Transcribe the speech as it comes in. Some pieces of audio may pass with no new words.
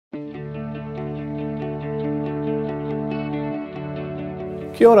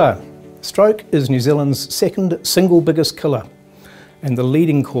Kia ora. Stroke is New Zealand's second single biggest killer and the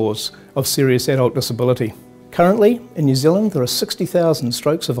leading cause of serious adult disability. Currently, in New Zealand, there are 60,000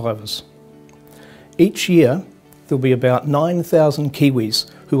 stroke survivors. Each year, there'll be about 9,000 Kiwis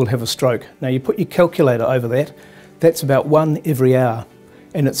who will have a stroke. Now, you put your calculator over that, that's about one every hour,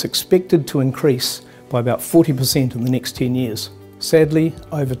 and it's expected to increase by about 40% in the next 10 years. Sadly,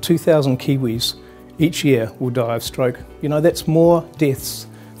 over 2,000 Kiwis each year will die of stroke. You know, that's more deaths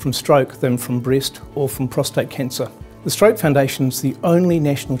from stroke than from breast or from prostate cancer. The Stroke Foundation is the only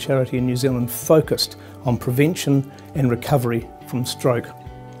national charity in New Zealand focused on prevention and recovery from stroke.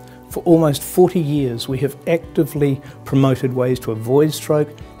 For almost 40 years, we have actively promoted ways to avoid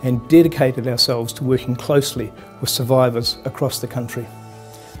stroke and dedicated ourselves to working closely with survivors across the country.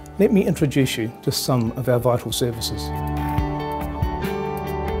 Let me introduce you to some of our vital services.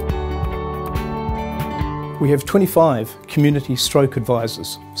 We have 25 Community Stroke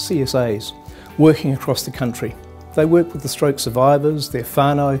Advisors, CSAs, working across the country. They work with the stroke survivors, their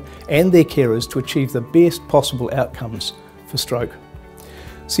whānau and their carers to achieve the best possible outcomes for stroke.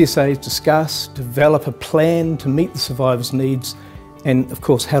 CSAs discuss, develop a plan to meet the survivors' needs and, of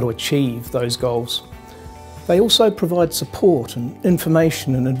course, how to achieve those goals. They also provide support and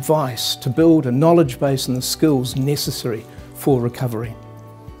information and advice to build a knowledge base and the skills necessary for recovery.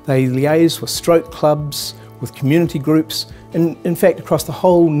 They liaise with stroke clubs, with community groups, and in fact across the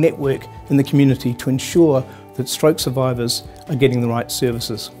whole network in the community to ensure that stroke survivors are getting the right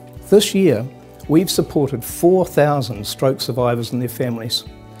services. This year, we've supported 4,000 stroke survivors and their families,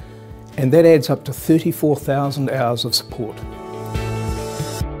 and that adds up to 34,000 hours of support.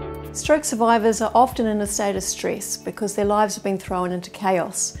 Stroke survivors are often in a state of stress because their lives have been thrown into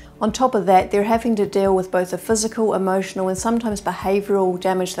chaos. On top of that, they're having to deal with both the physical, emotional and sometimes behavioural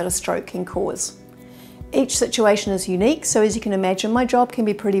damage that a stroke can cause. Each situation is unique, so as you can imagine, my job can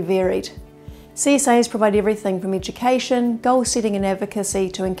be pretty varied. CSAs provide everything from education, goal setting and advocacy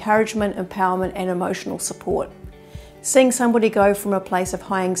to encouragement, empowerment and emotional support. Seeing somebody go from a place of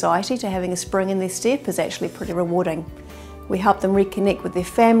high anxiety to having a spring in their step is actually pretty rewarding. We help them reconnect with their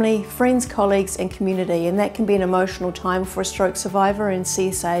family, friends, colleagues and community, and that can be an emotional time for a stroke survivor, and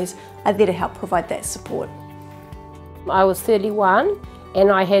CSAs are there to help provide that support. I was 31 and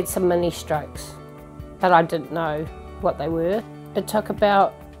I had some mini strokes, but I didn't know what they were. It took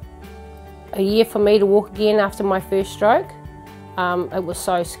about a year for me to walk again after my first stroke. It was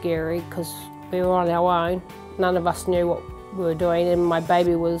so scary because we were on our own. None of us knew what we were doing, and my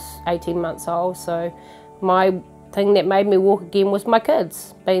baby was 18 months old, so my thing that made me walk again was my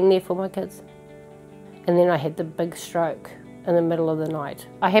kids, being there for my kids. And then I had the big stroke in the middle of the night.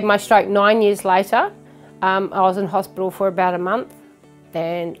 I had my stroke 9 years later. I was in hospital for about a month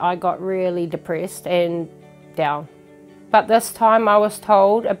and I got really depressed and down. But this time I was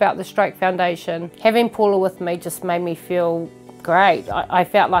told about the Stroke Foundation. Having Paula with me just made me feel great. I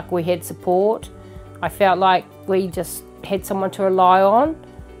felt like we had support. I felt like we just had someone to rely on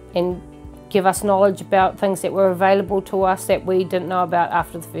and give us knowledge about things that were available to us that we didn't know about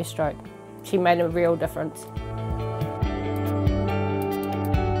after the first stroke. She made a real difference.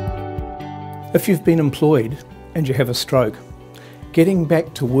 If you've been employed and you have a stroke, getting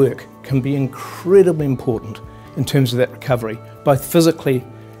back to work can be incredibly important in terms of that recovery, both physically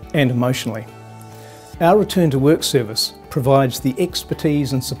and emotionally. Our Return to Work service provides the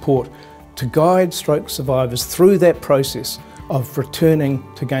expertise and support to guide stroke survivors through that process of returning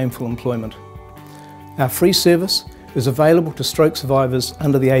to gainful employment. Our free service is available to stroke survivors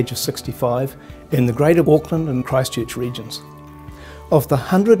under the age of 65 in the Greater Auckland and Christchurch regions. Of the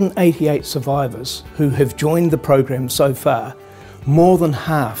 188 survivors who have joined the program so far, more than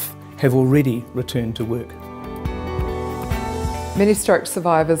half have already returned to work. Many stroke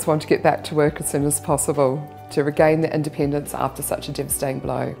survivors want to get back to work as soon as possible to regain their independence after such a devastating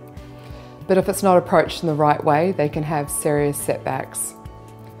blow. But if it's not approached in the right way, they can have serious setbacks.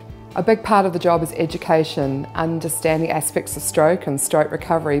 A big part of the job is education, understanding aspects of stroke and stroke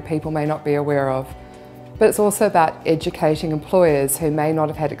recovery people may not be aware of. But it's also about educating employers who may not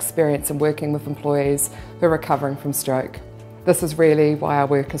have had experience in working with employees who are recovering from stroke. This is really why our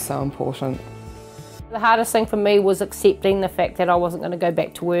work is so important. The hardest thing for me was accepting the fact that I wasn't going to go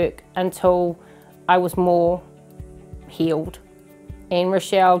back to work until I was more healed. And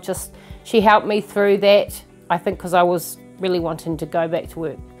Rochelle she helped me through that, I think because I was really wanting to go back to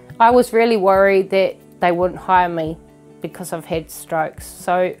work. I was really worried that they wouldn't hire me because I've had strokes.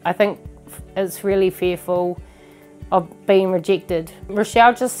 So I think it's really fearful of being rejected.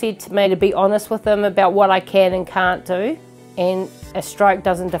 Rochelle just said to me to be honest with them about what I can and can't do, and a stroke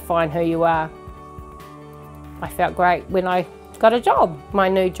doesn't define who you are. I felt great when I got a job. My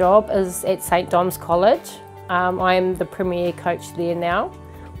new job is at St Dom's College. I am the premier coach there now,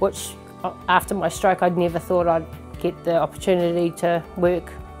 which after my stroke I'd never thought I'd get the opportunity to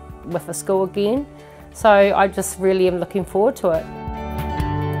work with the school again. So I just really am looking forward to it.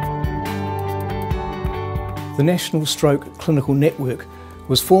 The National Stroke Clinical Network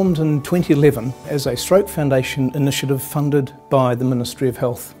was formed in 2011 as a Stroke Foundation initiative funded by the Ministry of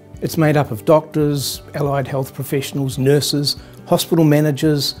Health. It's made up of doctors, allied health professionals, nurses, hospital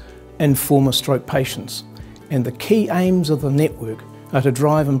managers and former stroke patients. And the key aims of the network are to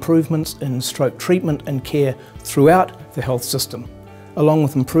drive improvements in stroke treatment and care throughout the health system, along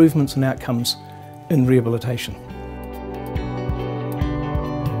with improvements in outcomes in rehabilitation.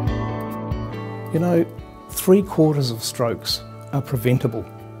 You know, 3/4 of strokes are preventable.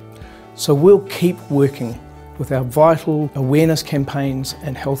 So we'll keep working with our vital awareness campaigns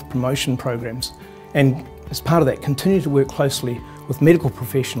and health promotion programs, and as part of that continue to work closely with medical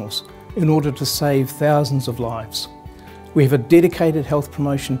professionals in order to save thousands of lives. We have a dedicated health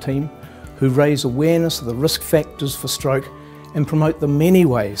promotion team who raise awareness of the risk factors for stroke and promote the many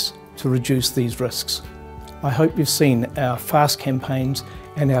ways to reduce these risks. I hope you've seen our FAST campaigns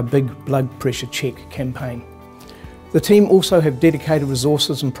and our Big Blood Pressure Check campaign. The team also have dedicated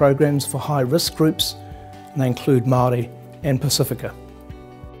resources and programs for high risk groups, and they include Māori and Pacifica.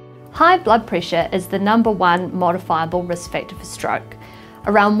 High blood pressure is the #1 modifiable risk factor for stroke.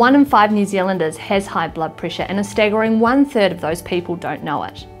 Around 1 in 5 New Zealanders has high blood pressure, and a staggering 1/3 of those people don't know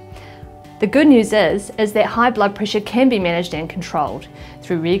it. The good news is that high blood pressure can be managed and controlled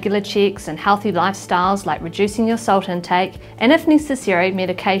through regular checks and healthy lifestyles like reducing your salt intake and, if necessary,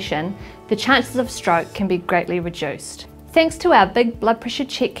 medication. The chances of stroke can be greatly reduced. Thanks to our Big Blood Pressure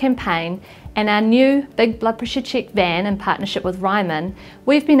Check campaign and our new Big Blood Pressure Check van in partnership with Ryman,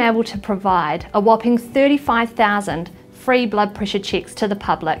 we've been able to provide a whopping 35,000 free blood pressure checks to the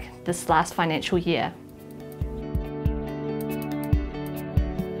public this last financial year.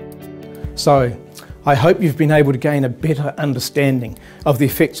 So, I hope you've been able to gain a better understanding of the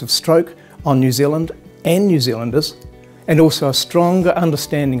effects of stroke on New Zealand and New Zealanders, and also a stronger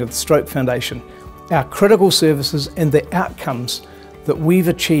understanding of the Stroke Foundation, our critical services and the outcomes that we've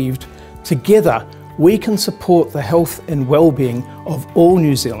achieved. Together, we can support the health and well-being of all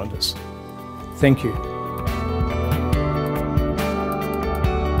New Zealanders. Thank you.